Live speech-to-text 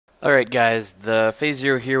Alright guys, the Phase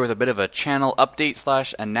Zero here with a bit of a channel update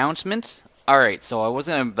slash announcement. Alright, so I was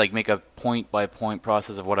gonna make a point by point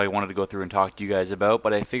process of what I wanted to go through and talk to you guys about,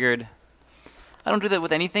 but I figured I don't do that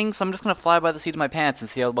with anything, so I'm just gonna fly by the seat of my pants and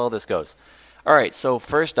see how well this goes. Alright, so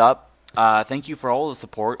first up, thank you for all the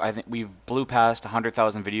support. I think we've blew past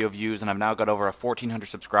 100,000 video views and I've now got over 1,400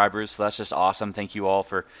 subscribers, so that's just awesome. Thank you all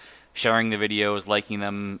for sharing the videos, liking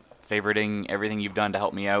them, favoriting everything you've done to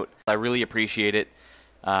help me out. I really appreciate it.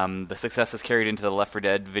 The success has carried into the Left 4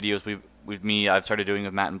 Dead videos I've started doing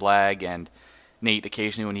with Matt and Blag and Nate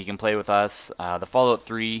occasionally when he can play with us. The Fallout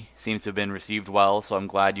 3 seems to have been received well, so I'm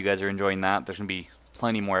glad you guys are enjoying that. There's going to be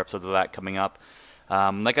plenty more episodes of that coming up.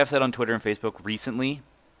 Like I've said on Twitter and Facebook recently,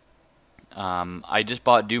 I just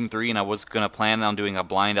bought Doom 3 and I was going to plan on doing a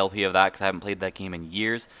blind LP of that because I haven't played that game in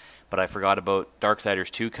years, but I forgot about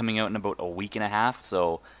Darksiders 2 coming out in about a week and a half,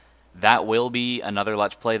 so that will be another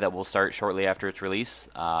Let's Play that will start shortly after its release.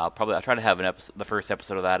 I'll try to have the first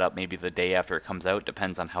episode of that up maybe the day after it comes out.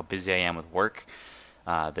 Depends on how busy I am with work.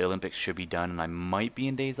 The Olympics should be done, and I might be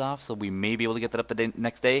in days off, so we may be able to get that up the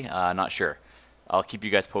next day. Not sure. I'll keep you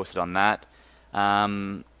guys posted on that.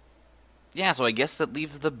 Yeah, so I guess that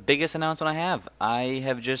leaves the biggest announcement I have. I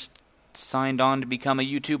have just signed on to become a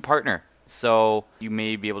YouTube partner. So you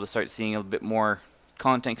may be able to start seeing a bit more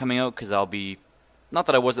content coming out because I'll be... Not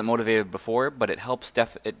that I wasn't motivated before, but it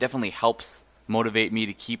definitely helps motivate me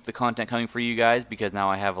to keep the content coming for you guys because now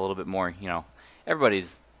I have a little bit more,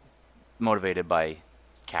 everybody's motivated by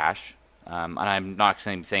cash. And I'm not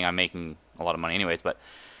saying I'm making a lot of money anyways, but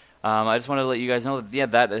I just wanted to let you guys know that, yeah,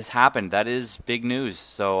 that has happened. That is big news.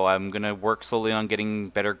 So I'm going to work slowly on getting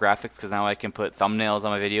better graphics because now I can put thumbnails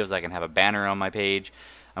on my videos. I can have a banner on my page.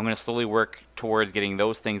 I'm going to slowly work towards getting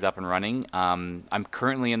those things up and running. I'm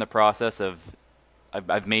currently in the process of...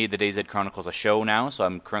 I've made the DayZ Chronicles a show now, so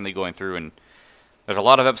I'm currently going through, and there's a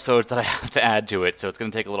lot of episodes that I have to add to it, so it's going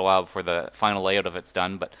to take a little while before the final layout of it's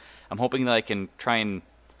done, but I'm hoping that I can try and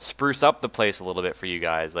spruce up the place a little bit for you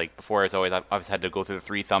guys. Like before, I've always had to go through the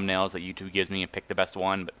 3 thumbnails that YouTube gives me and pick the best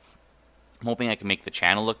one, but I'm hoping I can make the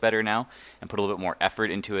channel look better now and put a little bit more effort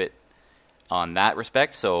into it on that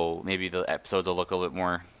respect, so maybe the episodes will look a little bit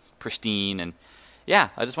more pristine. And yeah,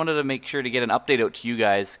 I just wanted to make sure to get an update out to you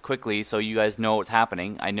guys quickly so you guys know what's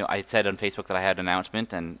happening. I know I said on Facebook that I had an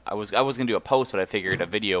announcement, and I was going to do a post, but I figured a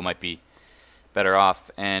video might be better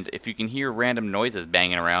off. And if you can hear random noises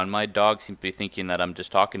banging around, my dog seems to be thinking that I'm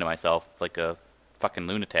just talking to myself like a fucking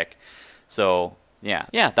lunatic. So, yeah,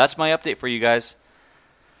 that's my update for you guys.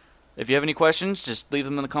 If you have any questions, just leave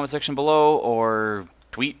them in the comment section below or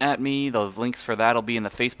tweet at me. The links for that will be in the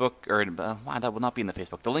Facebook, or that will not be in the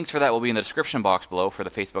Facebook. The links for that will be in the description box below for the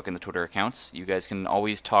Facebook and the Twitter accounts. You guys can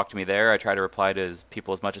always talk to me there. I try to reply to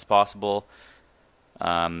people as much as possible.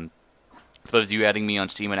 For those of you adding me on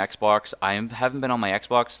Steam and Xbox, I haven't been on my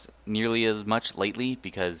Xbox nearly as much lately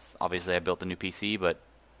because obviously I built a new PC, but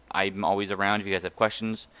I'm always around if you guys have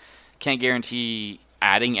questions. Can't guarantee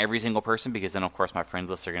adding every single person because then of course my friends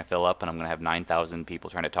lists are going to fill up and I'm going to have 9,000 people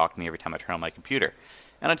trying to talk to me every time I turn on my computer.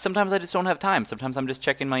 And sometimes I just don't have time. Sometimes I'm just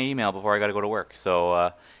checking my email before I got to go to work.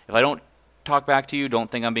 So if I don't talk back to you, don't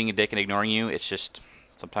think I'm being a dick and ignoring you. It's just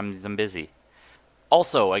sometimes I'm busy.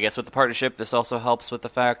 Also, I guess with the partnership, this also helps with the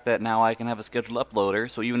fact that now I can have a scheduled uploader.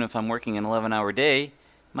 So even if I'm working an 11-hour day,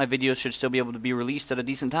 my videos should still be able to be released at a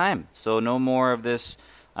decent time. So no more of this,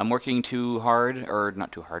 I'm working too hard, or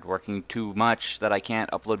not too hard, working too much that I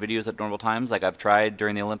can't upload videos at normal times. Like I've tried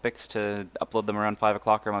during the Olympics to upload them around 5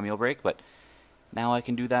 o'clock or my meal break, but now I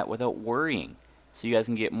can do that without worrying. So you guys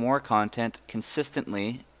can get more content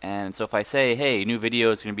consistently. And so if I say, hey, new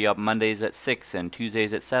video is going to be up Mondays at 6 and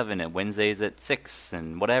Tuesdays at 7 and Wednesdays at 6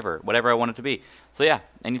 and whatever I want it to be. So yeah,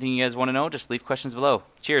 anything you guys want to know, just leave questions below.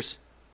 Cheers.